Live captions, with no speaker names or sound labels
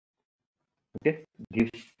Okay,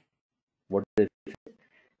 gives what the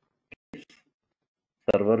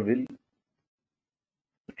server will,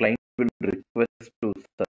 client will request to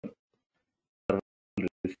server, server will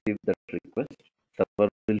receive that request, server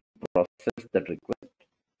will process that request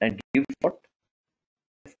and gives what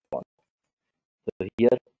response. So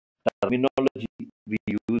here terminology we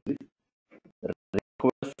use is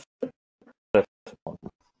request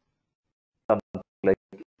response, something like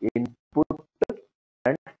input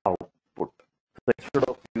and output. So instead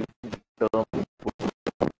of using the term input,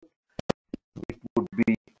 it would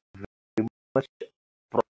be very much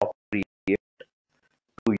appropriate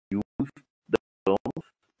to use the terms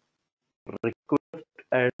request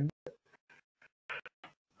and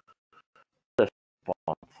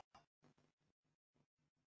response.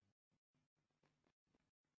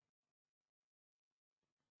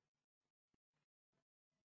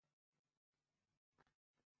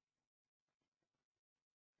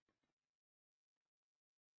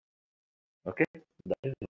 Okay, that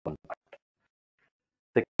is one part.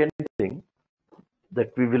 Second thing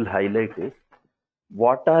that we will highlight is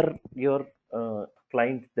what are your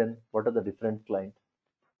clients then? What are the different clients?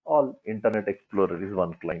 All Internet Explorer is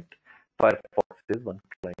one client, Firefox is one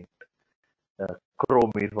client,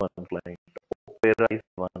 Chrome is one client, Opera is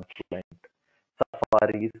one client,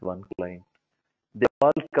 Safari is one client. They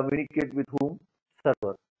all communicate with whom?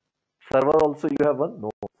 Server. Server also you have one? No,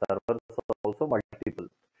 servers are also multiple.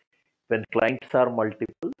 When clients are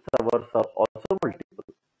multiple, servers are also multiple.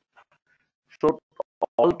 So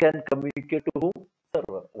all can communicate to whom?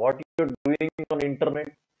 Server. What you're doing on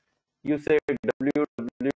internet, you say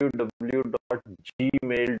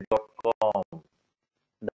www.gmail.com.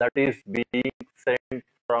 That is being sent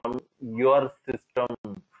from your system,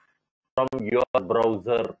 from your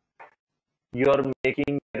browser. You are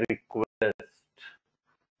making a request.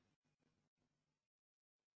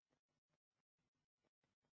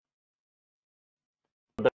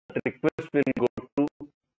 That request will go to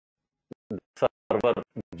the server,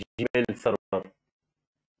 Gmail server,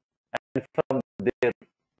 and from there,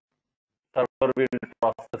 server will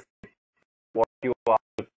process what you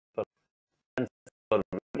ask for, and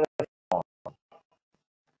server will respond.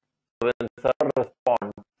 When server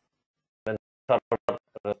responds, when server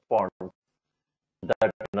responds,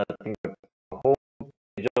 that nothing but home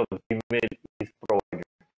page of Gmail is provided.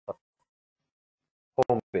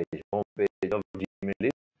 Home page of Gmail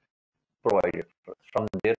is provided. From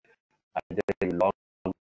there, either you log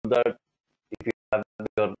to that. If you have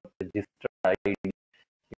your registered ID,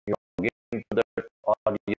 you log into that, or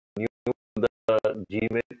you new to the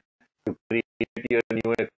Gmail, you create your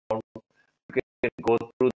new account. You can go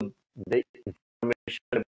through the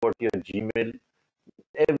information about your Gmail.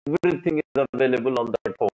 Everything is available on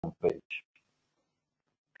that home page.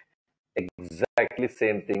 Exactly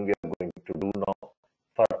same thing we are going to do now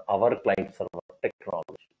for our client server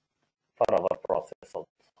technology, for our process also.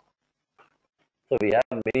 So we have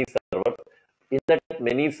many servers. In that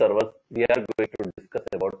many servers, we are going to discuss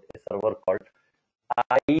about a server called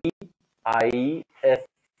IIS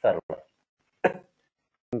server,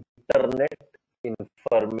 Internet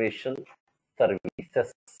Information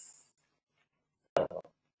Services server.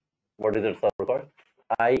 What is that server called?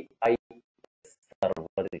 IIS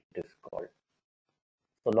server it is called.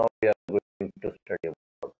 So now we are going to study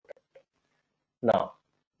about that. Now,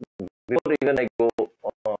 before even I go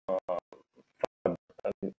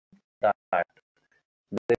that,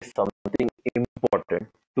 there is something important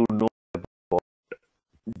to know about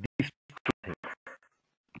these two things.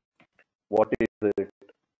 What is it?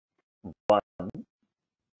 One,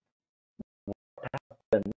 what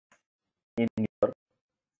happens in your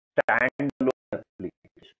standalone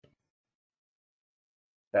application?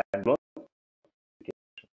 Standalone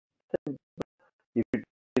application. If it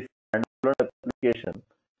is standalone application,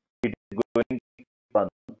 it is going to run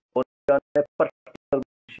only on a particular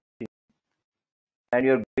machine, and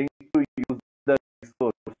you are going to use the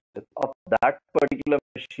resources of that particular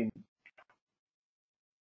machine.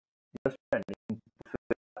 Understand?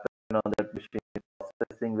 On that machine,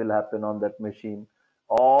 processing will happen on that machine.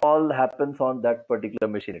 All happens on that particular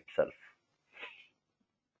machine itself.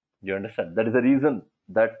 You understand? That is the reason.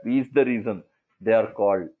 That is the reason they are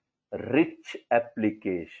called rich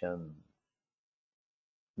applications,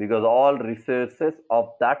 because all resources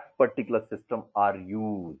of that particular system are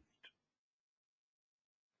used.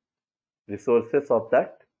 Resources of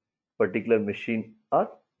that particular machine are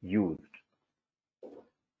used.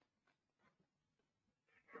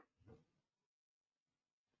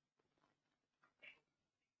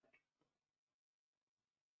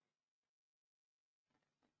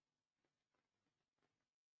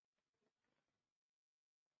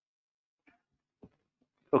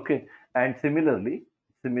 Okay, and similarly,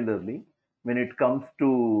 when it comes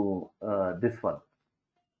to this one,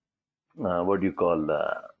 what do you call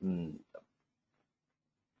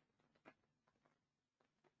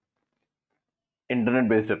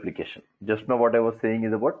internet-based application? Just now, what I was saying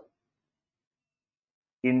is about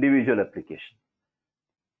individual application,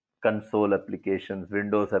 console applications,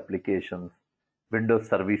 Windows applications, Windows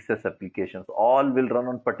services applications, all will run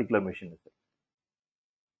on particular machine.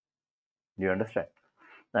 Do you understand?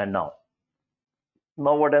 And now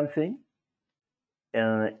what I'm saying,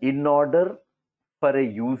 in order for a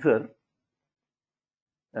user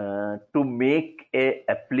to make a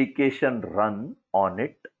application run on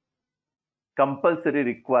it, compulsory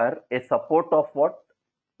require a support of what?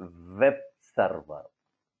 Web server.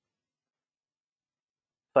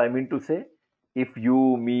 So I mean to say, if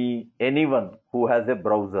you, me, anyone who has a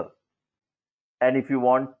browser, and if you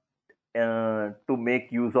want to make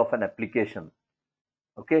use of an application,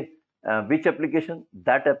 okay, which application?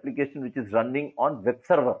 That application which is running on web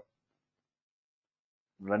server.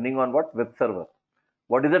 Running on what? Web server.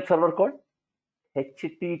 What is that server called?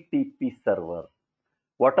 HTTP server.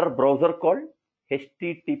 What are browser called?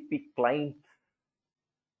 HTTP clients.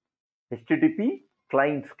 HTTP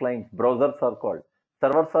clients. Browsers are called.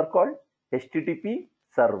 Servers are called HTTP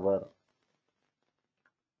server.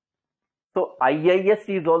 So IIS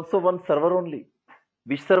is also one server only.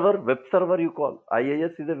 Which server? Web server you call.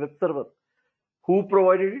 IIS is a web server. Who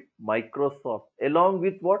provided it? Microsoft. Along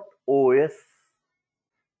with what? OS.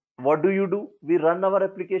 What do? We run our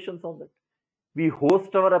applications on that. We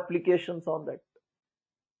host our applications on that.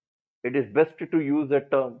 It is best to use the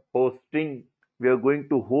term hosting. We are going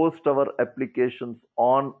to host our applications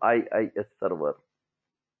on IIS server,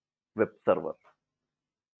 web server.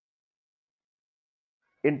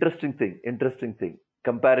 Interesting thing.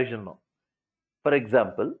 Comparison now. For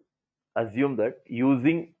example, assume that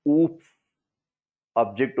using OOPS,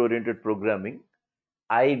 object-oriented programming,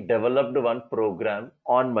 I developed one program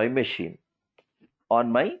on my machine,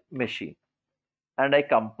 and I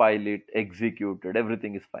compile it, executed,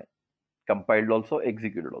 everything is fine. Compiled also,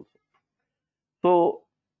 executed also. So,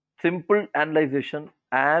 simple analyzation,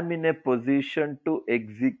 I am in a position to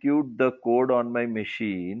execute the code on my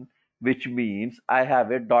machine, which means I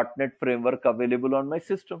have a .NET framework available on my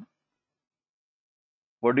system.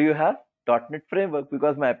 What do you have? .NET framework,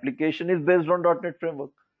 because my application is based on .NET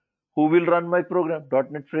framework. Who will run my program?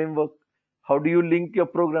 .NET framework. How do you link your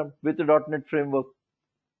program with the .NET framework?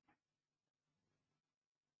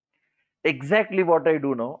 Exactly what I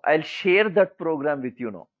do now. I'll share that program with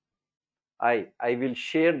you now. I will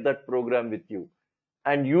share that program with you,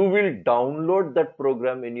 and you will download that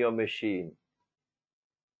program in your machine.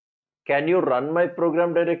 Can you run my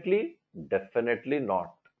program directly? Definitely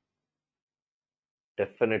not.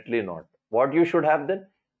 Definitely not. What you should have then?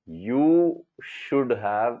 You should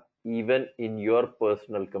have, even in your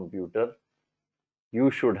personal computer,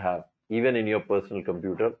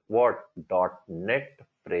 what? .NET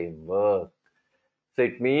framework. So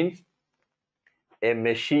it means a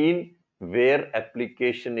machine where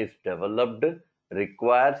application is developed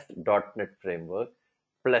requires .NET framework,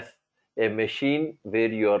 plus a machine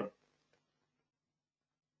where you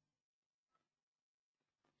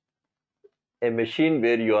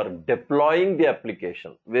are deploying the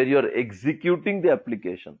application, where you are executing the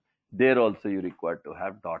application, there also you require to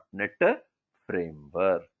have .NET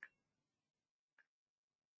framework.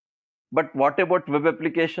 But what about web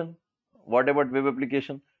application? For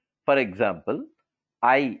example,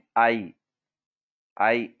 I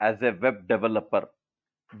as a web developer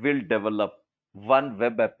will develop one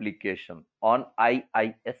web application on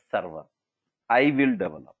IIS server. I will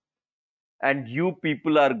develop, and you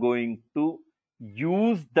people are going to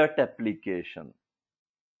use that application.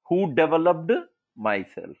 Who developed?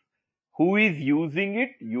 Myself. Who is using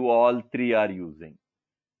it? You all three are using.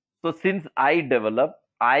 So since I develop,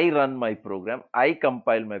 I run my program, I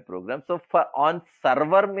compile my program. So for on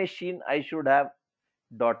server machine, I should have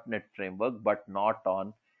 .NET framework, but not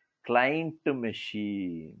on client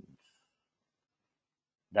machines.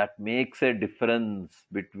 That makes a difference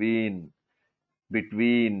between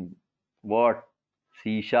what?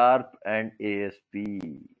 C# and ASP.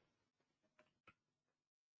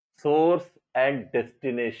 Source and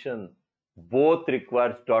destination both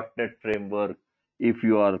requires .NET framework if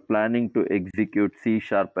you are planning to execute C#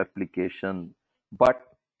 application, but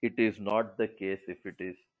it is not the case if it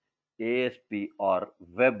is ASP or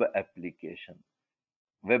web application.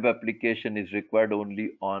 Web application is required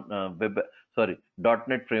only on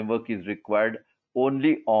 .NET framework is required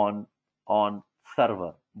only on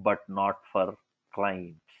server, but not for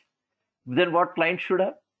clients. Then what client should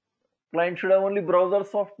have? Client should have only browser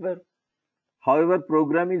software. However,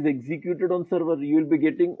 program is executed on server. You will be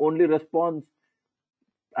getting only response.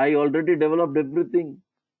 I already developed everything.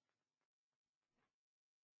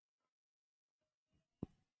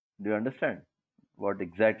 Do you understand what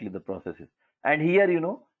exactly the process is? And here,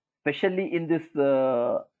 especially in this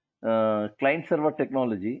client server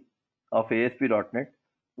technology of ASP.NET,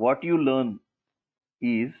 what you learn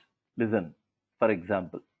is, listen, for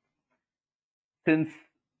example, since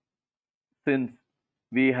since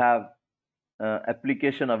we have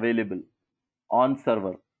application available on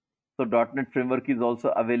server, so .NET framework is also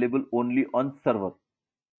available only on server,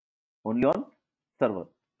 only on server.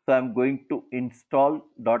 So I'm going to install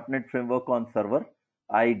 .NET framework on server.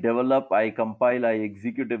 I develop, I compile, I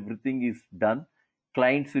execute, everything is done.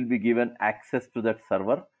 Clients will be given access to that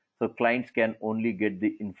server. So clients can only get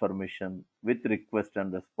the information with request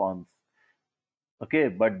and response. Okay,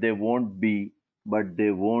 but they won't be, or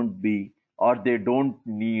they don't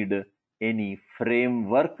need any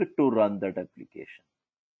framework to run that application.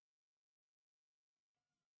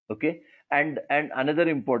 Okay, and another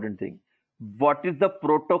important thing, what is the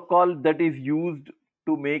protocol that is used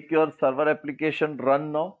to make your server application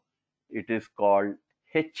run now? It is called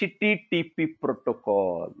HTTP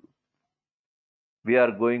protocol. We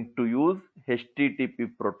are going to use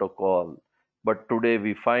HTTP protocol, but today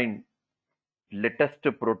we find latest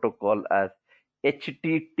protocol as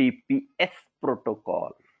HTTPS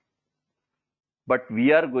protocol. But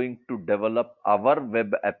we are going to develop our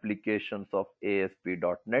web applications of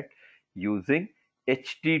ASP.NET using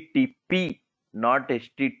HTTP, not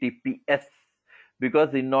HTTPS,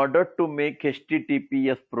 because in order to make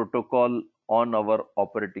HTTPS protocol on our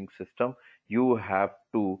operating system, you have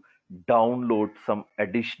to download some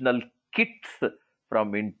additional kits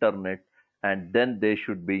from internet, and then they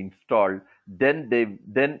should be installed. Then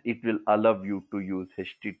it will allow you to use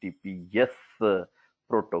HTTPS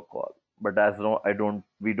protocol. But as now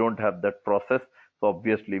we don't have that process, so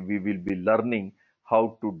obviously we will be learning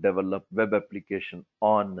how to develop web application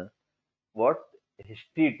on what?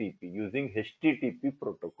 HTTP, using HTTP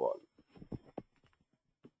protocol.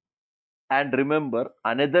 And remember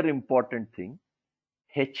another important thing,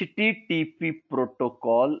 HTTP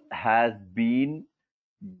protocol has been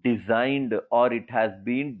designed, or it has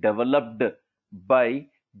been developed by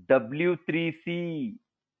W3C.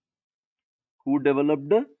 Who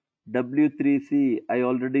developed W3C? I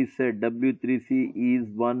already said W3C is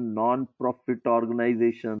one non-profit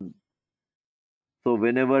organization. So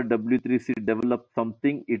whenever W3C develops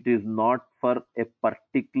something, it is not for a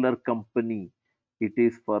particular company. It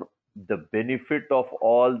is for the benefit of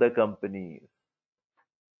all the companies.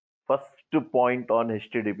 First point on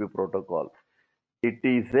HTTP protocol. It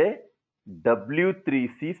is a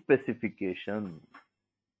W3C specification.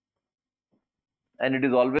 And it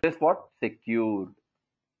is always what? Secured.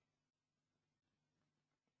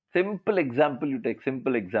 Simple example you take,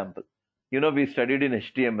 simple example. We studied in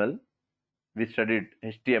HTML,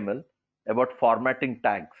 about formatting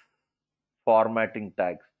tags. Formatting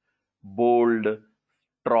tags. Bold,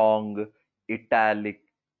 strong, italic,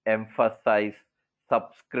 emphasize,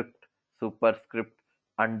 subscript, superscript,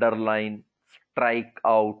 underline, strike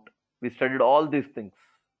out. We studied all these things.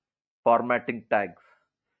 Formatting tags.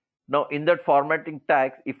 Now in that formatting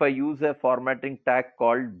tags, if I use a formatting tag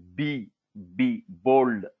called B,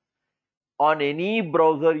 bold, on any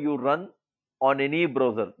browser you run, on any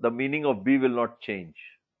browser, the meaning of B will not change.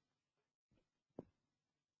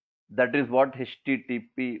 That is what that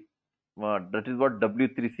is what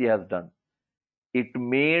W3C has done. It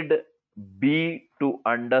made B to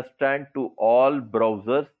understand to all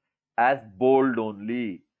browsers as bold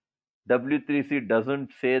only. W3C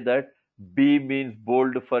doesn't say that B means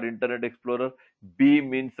bold for Internet Explorer, B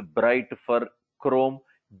means bright for Chrome,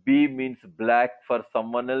 B means black for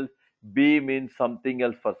someone else, B means something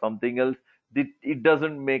else for something else. It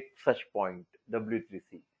doesn't make such point,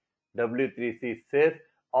 W3C. W3C says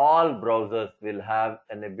all browsers will have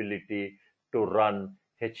an ability to run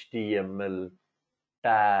HTML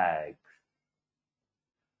tags.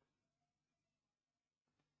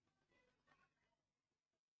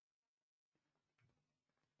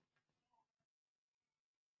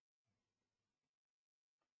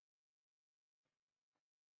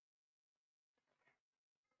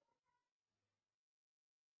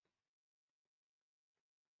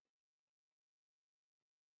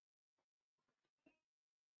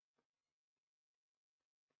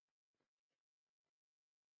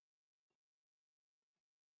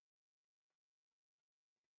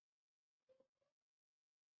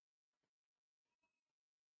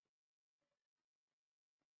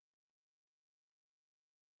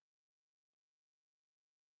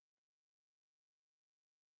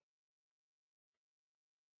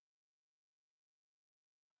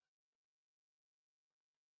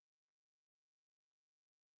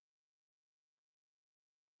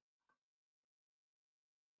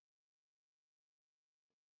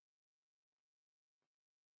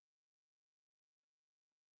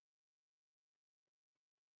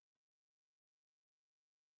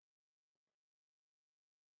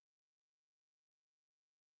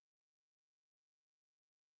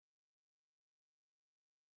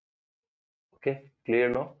 Okay, clear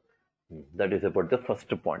now? That is about the first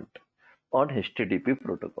point on HTTP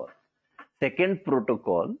protocol. Second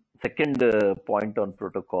protocol, second point on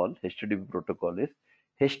protocol, HTTP protocol is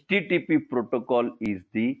HTTP protocol is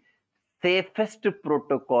the safest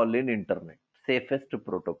protocol in internet. Safest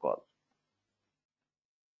protocol.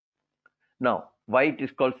 Now, why it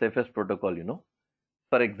is called safest protocol,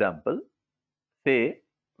 For example, say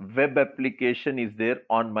web application is there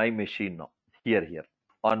on my machine now. Here,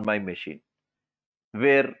 on my machine.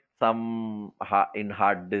 Where some in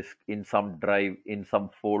hard disk, in some drive, in some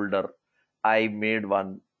folder, I made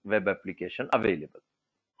one web application available.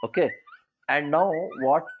 Okay. And now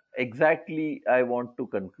what exactly I want to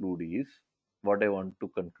conclude is,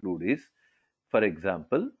 for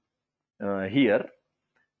example, here,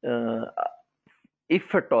 uh,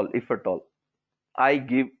 if at all, I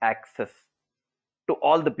give access to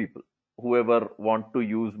all the people, whoever want to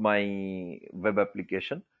use my web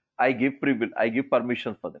application, I give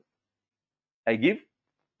permissions for them. I give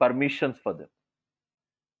permissions for them.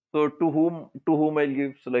 So to whom I'll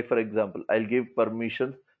give? So like for example, I'll give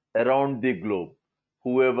permissions around the globe.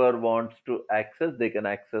 Whoever wants to access, they can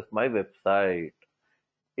access my website.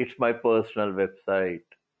 It's my personal website.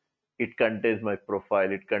 It contains my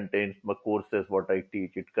profile. It contains my courses, what I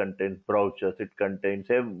teach. It contains brochures. It contains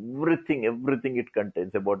everything it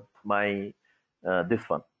contains about my this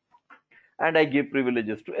one. And I give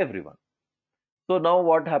privileges to everyone. So now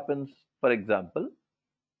what happens? For example,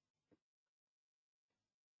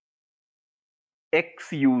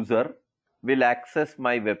 X user will access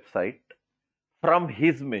my website from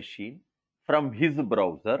his machine, from his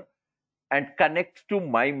browser, and connects to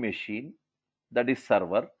my machine, that is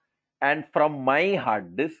server, and from my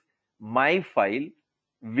hard disk, my file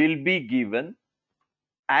will be given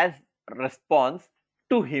as response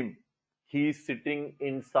to him. He is sitting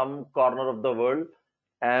in some corner of the world.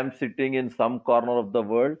 I am sitting in some corner of the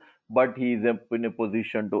world, but he is in a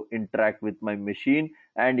position to interact with my machine,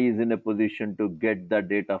 and he is in a position to get the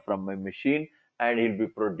data from my machine, and he'll be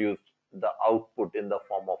produced the output in the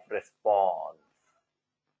form of response.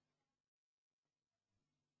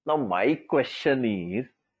 Now, my question is,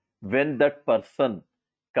 when that person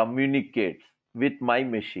communicates with my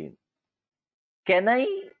machine, can I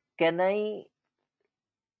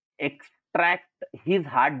extract his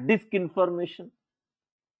hard disk information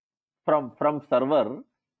from server?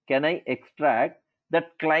 Can I extract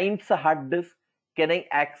that client's hard disk? Can I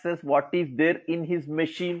access what is there in his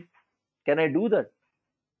machine? Can I do that?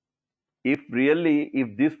 If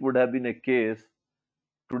this would have been a case,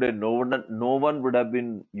 today no one would have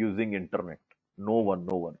been using internet. No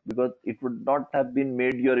one, because it would not have been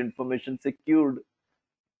made your information secured.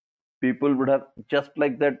 People would have just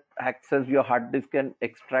like that access your hard disk and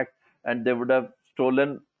extract, and they would have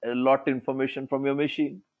stolen a lot information from your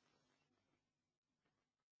machine.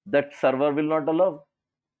 That server will not allow.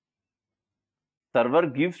 Server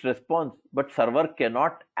gives response, but server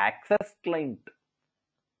cannot access client.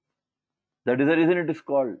 That is the reason it is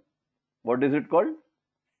called. What is it called?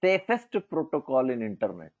 Safest protocol in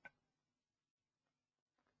internet.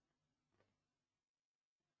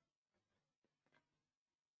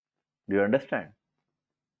 Do you understand?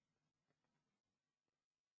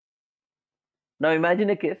 Now imagine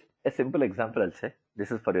a case, a simple example I'll say.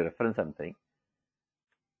 This is for your reference I'm saying.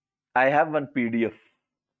 I have one PDF,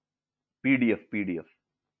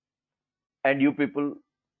 and you people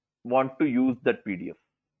want to use that PDF.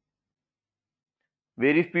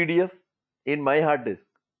 Where is PDF? In my hard disk.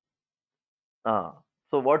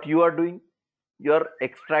 So what you are doing? You are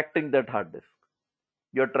extracting that hard disk.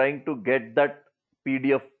 You are trying to get that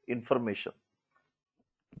PDF information.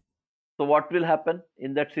 So what will happen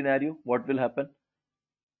in that scenario? What will happen?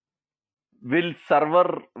 Will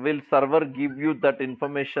server give you that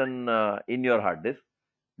information in your hard disk?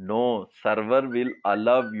 No, server will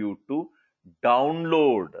allow you to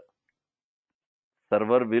download.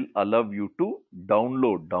 Server will allow you to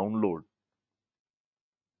download.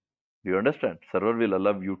 Do you understand? Server will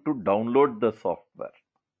allow you to download the software.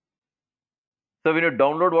 So when you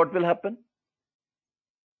download, what will happen?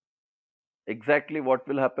 Exactly what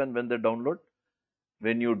will happen when they download?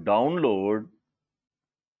 When you download,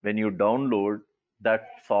 that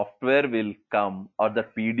software will come, or the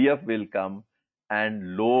PDF will come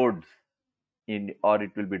and loads in, or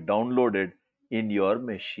it will be downloaded in your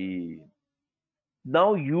machine.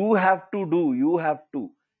 Now you want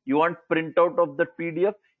printout of the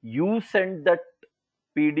PDF, you send that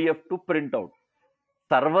PDF to printout.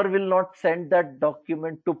 Server will not send that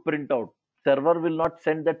document to printout. Server will not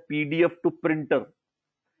send that PDF to printer.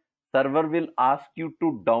 Server will ask you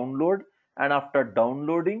to download, and after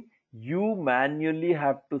downloading, You manually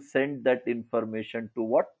have to send that information to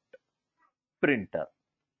what? Printer.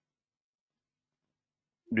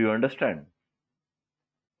 Do you understand?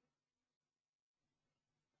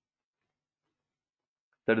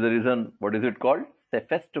 That is the reason, what is it called?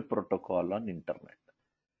 Safest protocol on internet.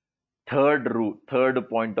 Third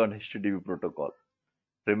point on HTTP protocol.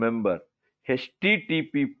 Remember,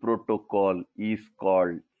 HTTP protocol is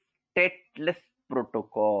called stateless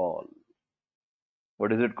protocol.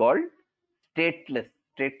 What is it called? Stateless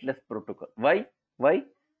protocol. Why? Why?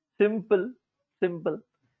 Simple, simple.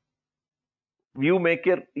 You make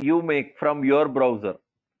from your browser,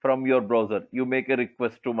 you make a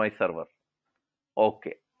request to my server.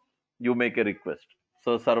 Okay, you make a request.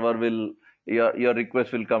 So server will your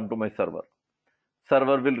request will come to my server.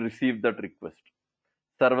 Server will receive that request.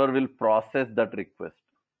 Server will process that request.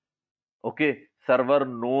 Okay, server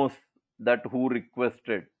knows that who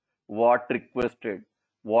requested, what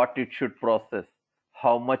it should process,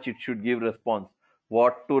 how much it should give response,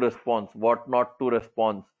 what to response, what not to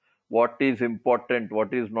response, what is important,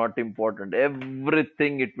 what is not important.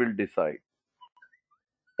 Everything it will decide.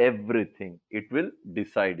 Everything it will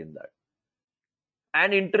decide in that.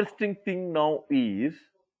 An interesting thing now is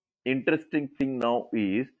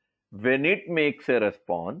when it makes a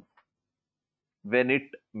response,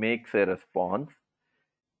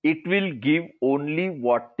 it will give only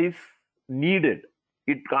what is needed.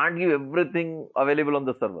 It can't give everything available on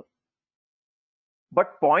the server.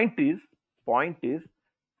 But point is,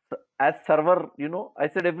 as server, I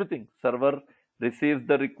said everything. Server receives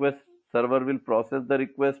the request, server will process the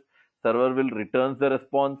request, server will returns the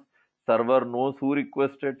response, server knows who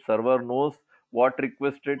requested, server knows what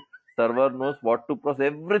requested, server knows what to process,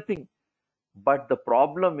 everything. But the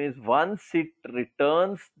problem is once it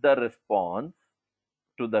returns the response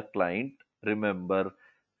to the client, remember,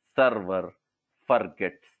 server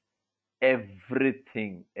forgets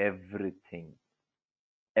everything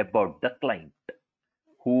about the client.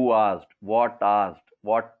 Who asked, what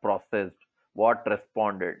processed, what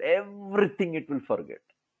responded, everything it will forget.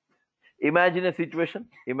 Imagine a situation.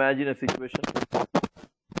 Imagine a situation.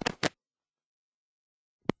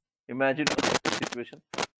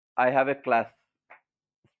 I have a class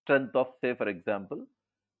strength of, say, for example,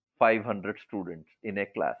 500 students in a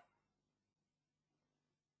class.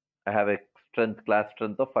 I have a class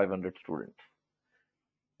strength of 500 students.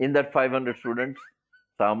 In that 500 students,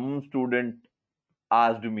 some student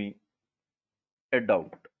asked me a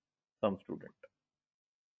doubt. Some student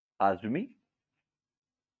asked me,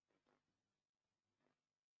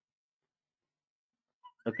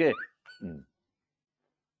 okay.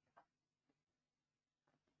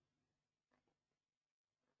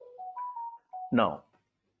 Now,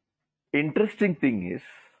 interesting thing is,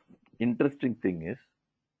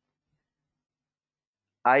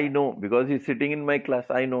 I know because he's sitting in my class,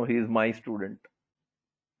 I know he is my student.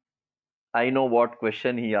 I know what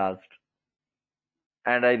question he asked,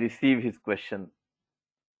 and I receive his question.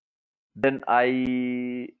 Then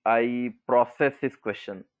I process his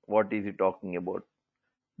question. What is he talking about?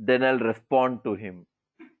 Then I'll respond to him.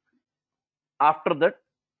 After that,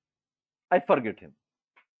 I forget him.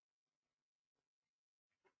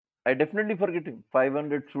 I definitely forget him.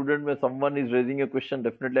 500 student where someone is raising a question,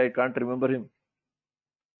 definitely I can't remember him.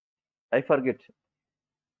 I forget him.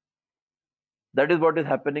 That is what is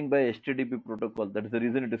happening by HTTP protocol. That is the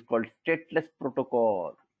reason it is called stateless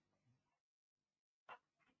protocol.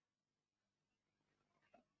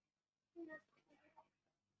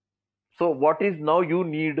 So what is now you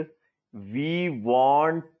need? We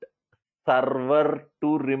want server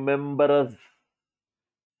to remember us.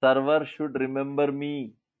 Server should remember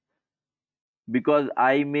me because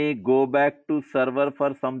I may go back to server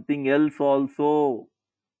for something else also.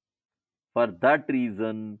 For that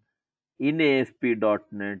reason, in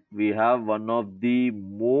ASP.NET, we have one of the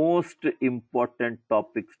most important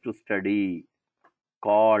topics to study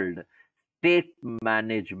called state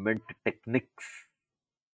management techniques.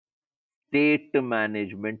 State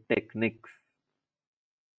management techniques.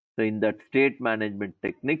 So in that state management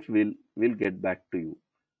techniques, we'll get back to you.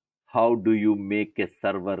 How do you make a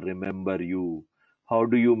server remember you? How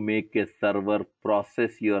do you make a server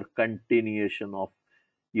process your continuation of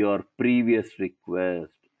your previous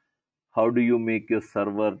request? How do you make your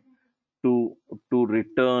server to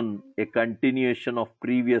return a continuation of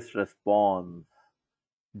previous response?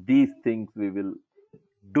 These things we will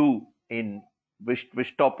do in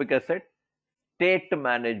which topic I said? State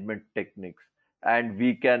management techniques. And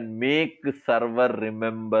we can make server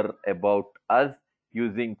remember about us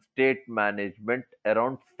using state management.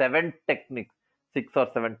 Around 7 techniques, 6 or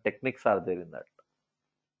 7 techniques are there in that.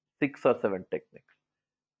 6 or 7 techniques.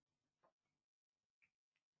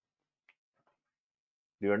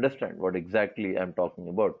 Do you understand what exactly I'm talking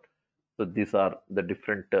about? So these are the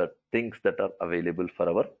different things that are available for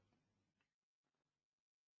our.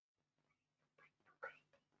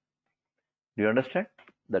 Do you understand?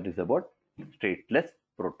 That is about stateless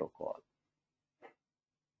protocol,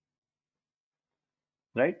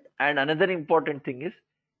 right? And another important thing is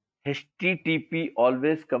HTTP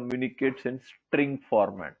always communicates in string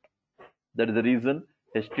format. That is the reason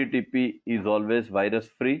HTTP is always virus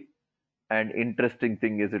free. And interesting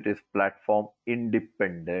thing is it is platform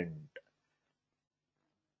independent.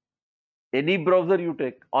 Any browser you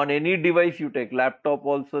take, on any device you take, laptop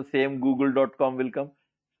also same google.com will come.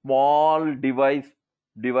 Small device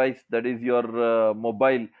that is your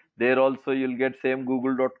mobile, there also you'll get same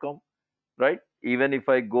google.com, right? Even if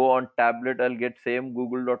I go on tablet, I'll get same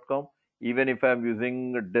google.com. Even if I'm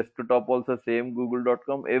using desktop also same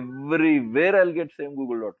google.com. Everywhere I'll get same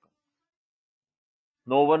google.com.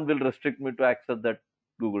 No one will restrict me to access that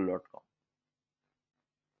google.com.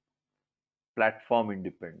 Platform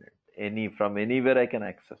independent. Any from anywhere I can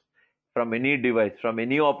access, from any device, from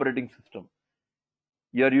any operating system.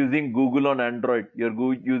 You're using Google on Android, you're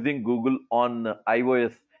using Google on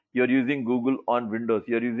iOS, you're using Google on Windows,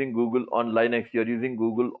 you're using Google on Linux, you're using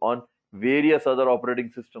Google on various other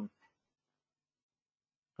operating systems,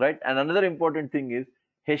 right? And another important thing is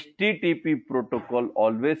HTTP protocol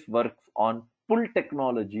always works on pull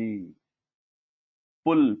technology.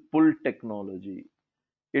 Pull technology.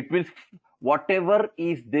 It means whatever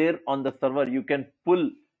is there on the server, you can pull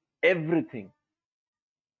everything.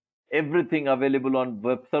 Everything available on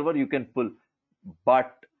web server, you can pull.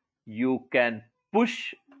 But you can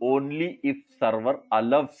push only if server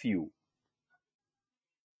allows you.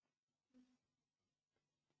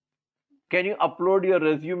 Can you upload your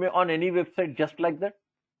resume on any website just like that?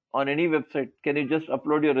 On any website, can you just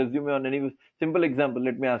upload your resume on any simple example?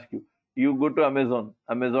 Let me ask you. You go to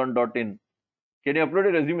amazon.in. Can you upload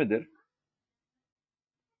your resume there?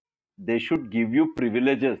 They should give you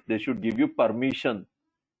privileges. They should give you permission.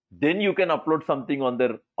 Then you can upload something on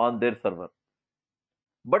their server.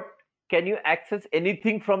 But can you access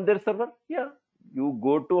anything from their server? Yeah. You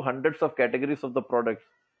go to hundreds of categories of the products.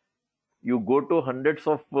 You go to hundreds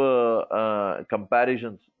of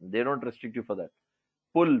comparisons. They don't restrict you for that.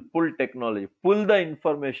 Pull technology, pull the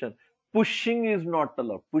information. Pushing is not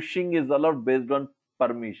allowed. Pushing is allowed based on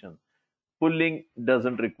permission. Pulling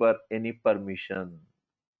doesn't require any permission.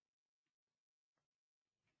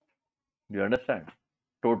 Do you understand?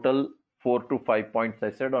 Total 4 to 5 points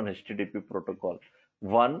I said on HTTP protocol.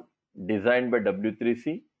 One, designed by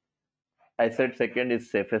W3C. I said second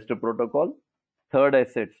is safest protocol. Third, I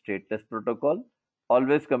said stateless protocol.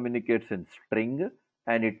 Always communicates in string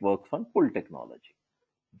and it works on pull technology.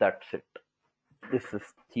 That's it. This is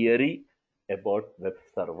theory about web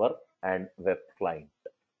server and web client.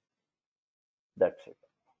 That's it.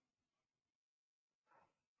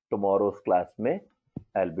 Tomorrow's class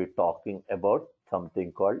I'll be talking about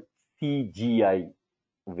something called CGI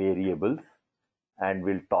variables, and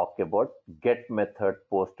we'll talk about get method,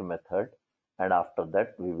 post method, and after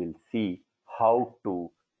that we will see how to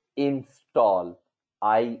install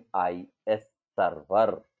IIS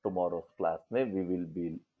server. Tomorrow's class we will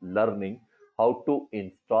be learning how to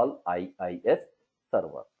install IIS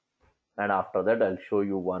server, and after that I'll show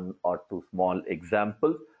you one or two small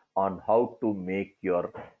examples on how to make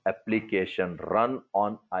your application run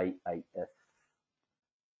on IIS.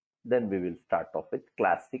 Then we will start off with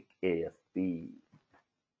classic ASP.